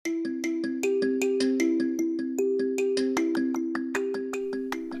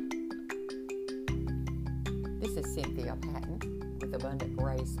Abundant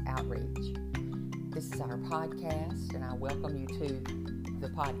Grace Outreach. This is our podcast, and I welcome you to the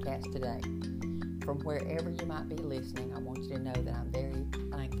podcast today. From wherever you might be listening, I want you to know that I'm very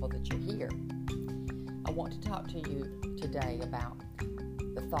thankful that you're here. I want to talk to you today about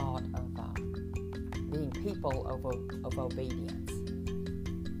the thought of being people of obedience.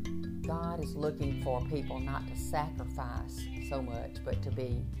 God is looking for people not to sacrifice so much, but to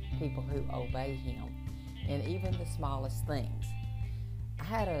be people who obey Him in even the smallest things. I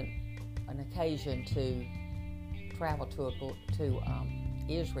had an occasion to travel to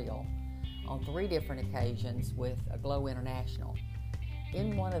Israel on 3 different occasions with Aglow International.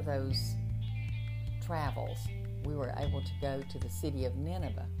 In one of those travels, we were able to go to the city of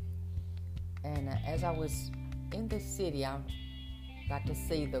Nineveh. And as I was in this city, I got to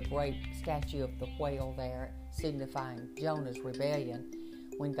see the great statue of the whale there, signifying Jonah's rebellion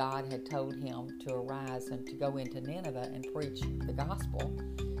when God had told him to arise and to go into Nineveh and preach the gospel,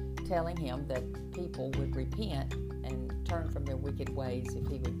 telling him that people would repent and turn from their wicked ways if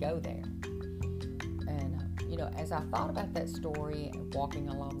he would go there. And, as I thought about that story and walking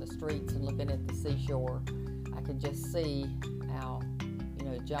along the streets and looking at the seashore, I could just see how,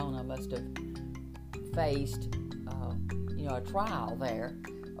 Jonah must have faced, a trial there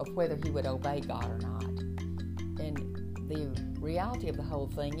of whether he would obey God or not. And the reality of the whole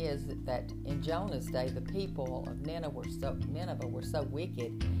thing is that in Jonah's day, the people of Nineveh were so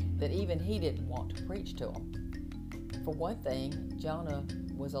wicked that even he didn't want to preach to them. For one thing, Jonah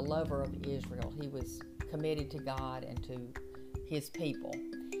was a lover of Israel. He was committed to God and to his people.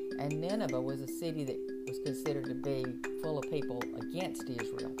 And Nineveh was a city that was considered to be full of people against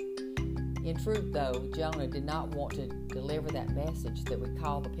Israel. In truth, though, Jonah did not want to deliver that message that would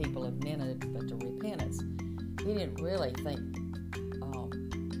call the people of Nineveh to repentance. He didn't really think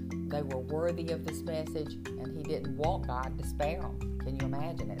they were worthy of this message, and he didn't want God to spare them. Can you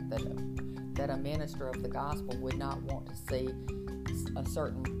imagine it? That a minister of the gospel would not want to see a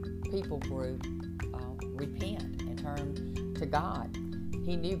certain people group repent and turn to God.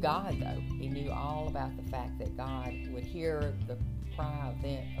 He knew God, though. He knew all about the fact that God would hear the cry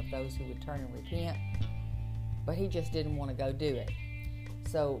of those who would turn and repent, but he just didn't want to go do it.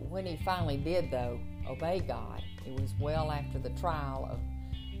 So when he finally did, though, obey God, it was well after the trial of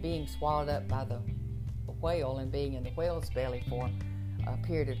being swallowed up by the whale and being in the whale's belly for a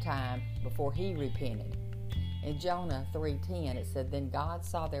period of time before he repented. In Jonah 3:10, it said, "Then God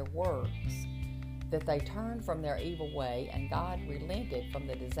saw their works, that they turned from their evil way, and God relented from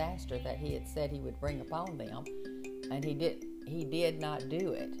the disaster that he had said he would bring upon them, and he did not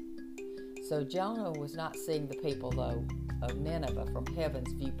do it." So Jonah was not seeing the people, though, of Nineveh from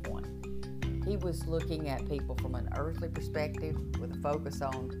heaven's viewpoint. He was looking at people from an earthly perspective with a focus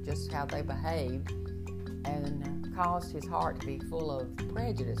on just how they behaved, and caused his heart to be full of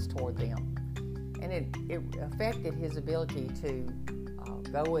prejudice toward them. And it affected his ability to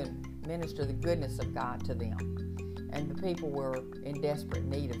go and minister the goodness of God to them. And the people were in desperate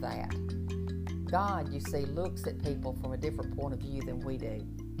need of that. God, you see, looks at people from a different point of view than we do.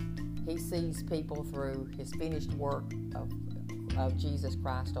 He sees people through his finished work of Jesus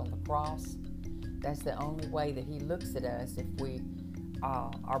Christ on the cross. That's the only way that he looks at us if we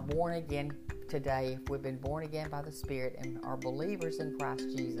are born again today, if we've been born again by the Spirit and are believers in Christ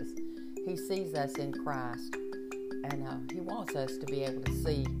Jesus. He sees us in Christ, and he wants us to be able to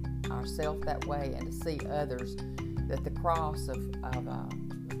see ourselves that way and to see others, that the cross of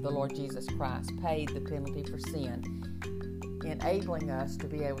the Lord Jesus Christ paid the penalty for sin, enabling us to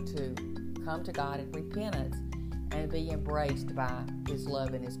be able to come to God in repentance and be embraced by his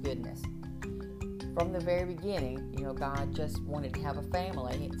love and his goodness. From the very beginning, God just wanted to have a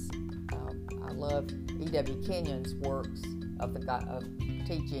family. I love E.W. Kenyon's works of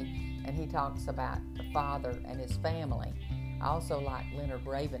teaching, and he talks about the Father and his family. I also like Leonard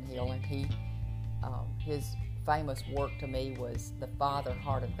Ravenhill, and his famous work to me was The Father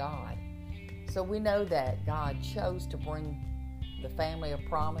Heart of God. So we know that God chose to bring the family of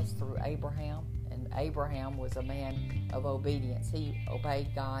promise through Abraham, and Abraham was a man of obedience. He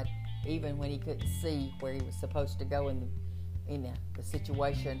obeyed God even when he couldn't see where he was supposed to go in the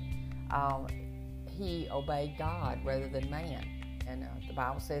situation. He obeyed God rather than man, and the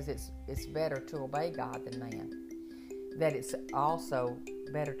Bible says it's better to obey God than man. That it's also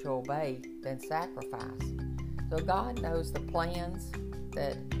better to obey than sacrifice. So God knows the plans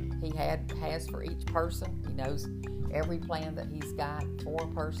that he has for each person. He knows every plan that he's got for a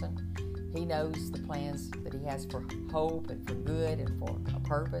person. He knows the plans that he has for hope and for good and for a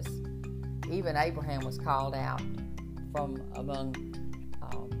purpose. Even Abraham was called out from among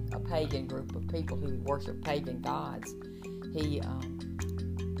a pagan group of people who worship pagan gods. He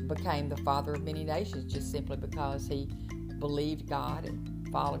became the father of many nations just simply because he believed God and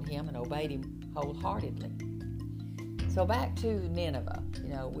followed him and obeyed him wholeheartedly. So back to Nineveh.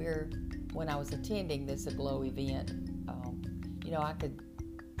 When I was attending this Aglow event, I could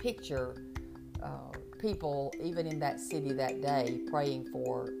picture people even in that city that day praying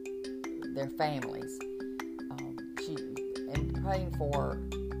for their families and praying for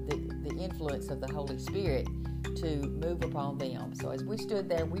the influence of the Holy Spirit to move upon them. So as we stood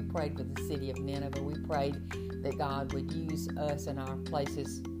there, we prayed for the city of Nineveh. We prayed that God would use us in our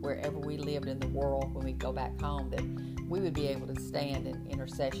places wherever we lived in the world when we go back home, that we would be able to stand in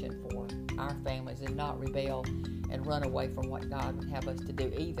intercession for our families and not rebel and run away from what God would have us to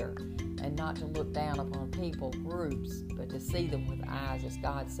do either, and not to look down upon people, groups, but to see them with eyes as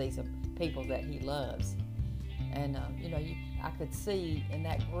God sees them, people that he loves. And, I could see in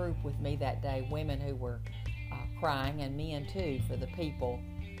that group with me that day women who were crying, and men too, for the people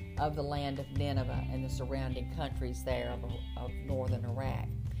of the land of Nineveh and the surrounding countries there of northern Iraq.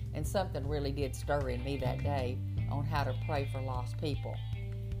 And something really did stir in me that day on how to pray for lost people.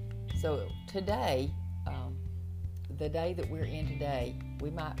 So today, the day that we're in today,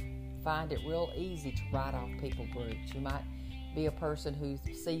 we might find it real easy to write off people groups. You might be a person who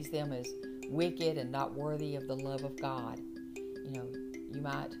sees them as wicked and not worthy of the love of God. You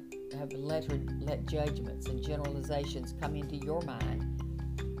might have let judgments and generalizations come into your mind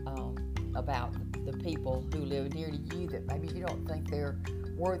about the people who live near to you that maybe you don't think they're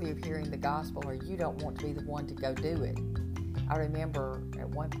worthy of hearing the gospel, or you don't want to be the one to go do it. I remember at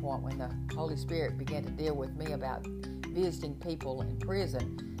one point when the Holy Spirit began to deal with me about visiting people in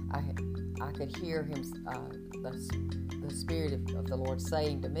prison, I could hear him, the Spirit of the Lord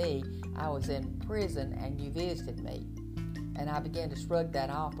saying to me, I was in prison and you visited me. And I began to shrug that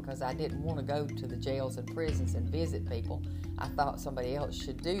off because I didn't want to go to the jails and prisons and visit people. I thought somebody else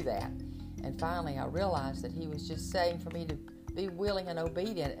should do that. And finally I realized that he was just saying for me to be willing and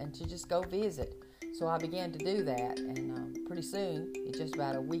obedient and to just go visit. So I began to do that, and pretty soon, in just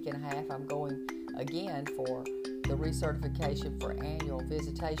about a week and a half, I'm going again for the recertification for annual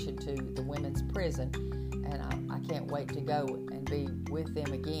visitation to the women's prison, and I can't wait to go and be with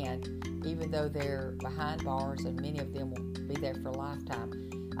them again. Even though they're behind bars and many of them will be there for a lifetime,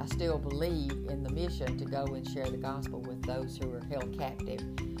 I still believe in the mission to go and share the gospel with those who are held captive.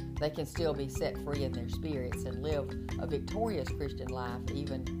 They can still be set free in their spirits and live a victorious Christian life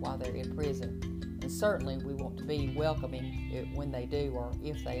even while they're in prison. And certainly we want to be welcoming when they do, or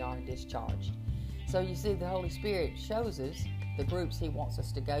if they are discharged. So you see, the Holy Spirit shows us the groups he wants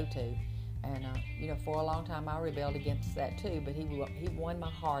us to go to. And, for a long time I rebelled against that too, but he won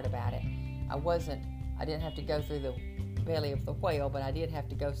my heart about it. I didn't have to go through the belly of the whale, but I did have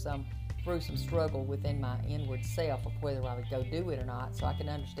to go through some struggle within my inward self of whether I would go do it or not, so I can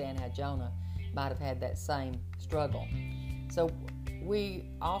understand how Jonah might have had that same struggle. So we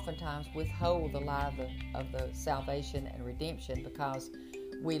oftentimes withhold the light of the salvation and redemption because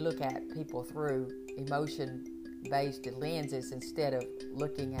we look at people through emotion-based lenses instead of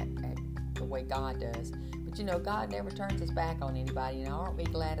looking at the way God does. But God never turns his back on anybody, aren't we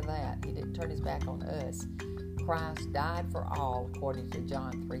glad of that? He didn't turn his back on us. Christ died for all, according to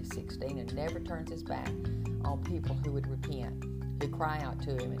John 3:16, and never turns his back on people who would repent, who cry out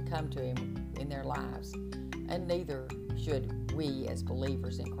to him and come to him in their lives. And neither should we as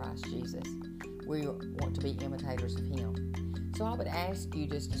believers in Christ Jesus. We want to be imitators of him. So I would ask you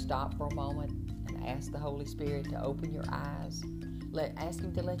just to stop for a moment and ask the Holy Spirit to open your eyes. Ask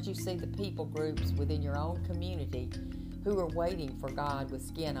him to let you see the people groups within your own community who are waiting for God with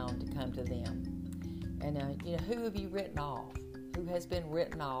skin on to come to them. And, who have you written off? Who has been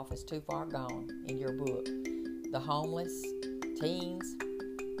written off as too far gone in your book? The homeless, teens,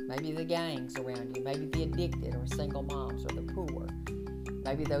 maybe the gangs around you, maybe the addicted or single moms or the poor.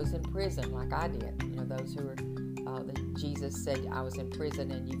 Maybe those in prison like I did. Those who are, Jesus said, I was in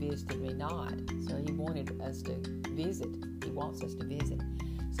prison and you visited me not. So he wanted us to visit. He wants us to visit.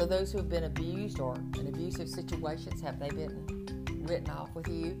 So those who have been abused or in abusive situations, have they been written off with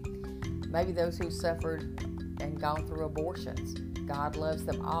you? Maybe those who suffered and gone through abortions. God loves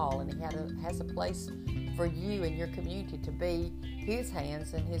them all, and he has a place for you and your community to be his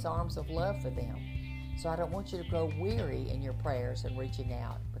hands and his arms of love for them. So I don't want you to grow weary in your prayers and reaching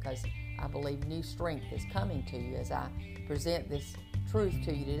out, because I believe new strength is coming to you as I present this truth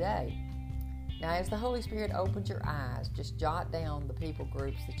to you today. Now, as the Holy Spirit opens your eyes, just jot down the people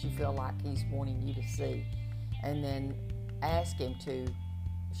groups that you feel like he's wanting you to see, and then ask him to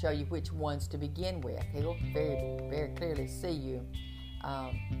show you which ones to begin with. He'll very, very clearly see you,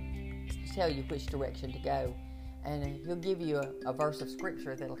 tell you which direction to go. and He'll give you a verse of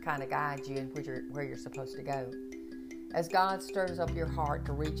Scripture that'll kind of guide you in where you're supposed to go. As God stirs up your heart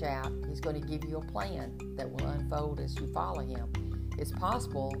to reach out, He's going to give you a plan that will unfold as you follow Him. It's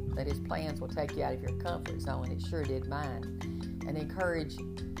possible that His plans will take you out of your comfort zone. It sure did mine. And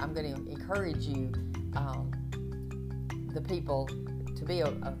I'm going to encourage you, the people, to be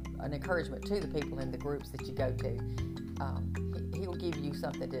an encouragement to the people in the groups that you go to. He'll give you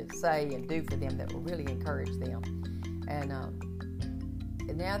something to say and do for them that will really encourage them. And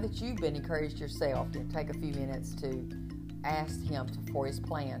now that you've been encouraged yourself, you take a few minutes to ask Him for His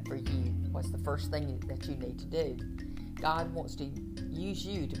plan for you. What's the first thing that you need to do? God wants to use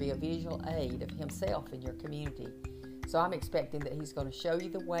you to be a visual aid of Himself in your community. So I'm expecting that He's going to show you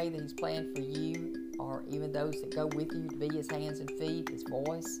the way that He's planned for you, or even those that go with you, to be His hands and feet, His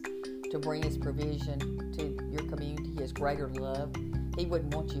voice, to bring His provision to your community, His greater love. He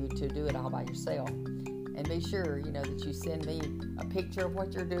wouldn't want you to do it all by yourself. And be sure, that you send me a picture of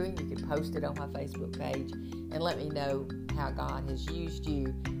what you're doing. You can post it on my Facebook page and let me know how God has used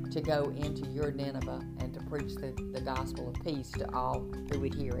you to go into your Nineveh and to preach the gospel of peace to all who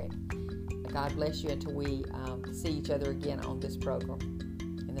would hear it. God bless you until we see each other again on this program.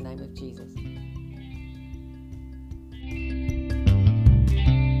 In the name of Jesus.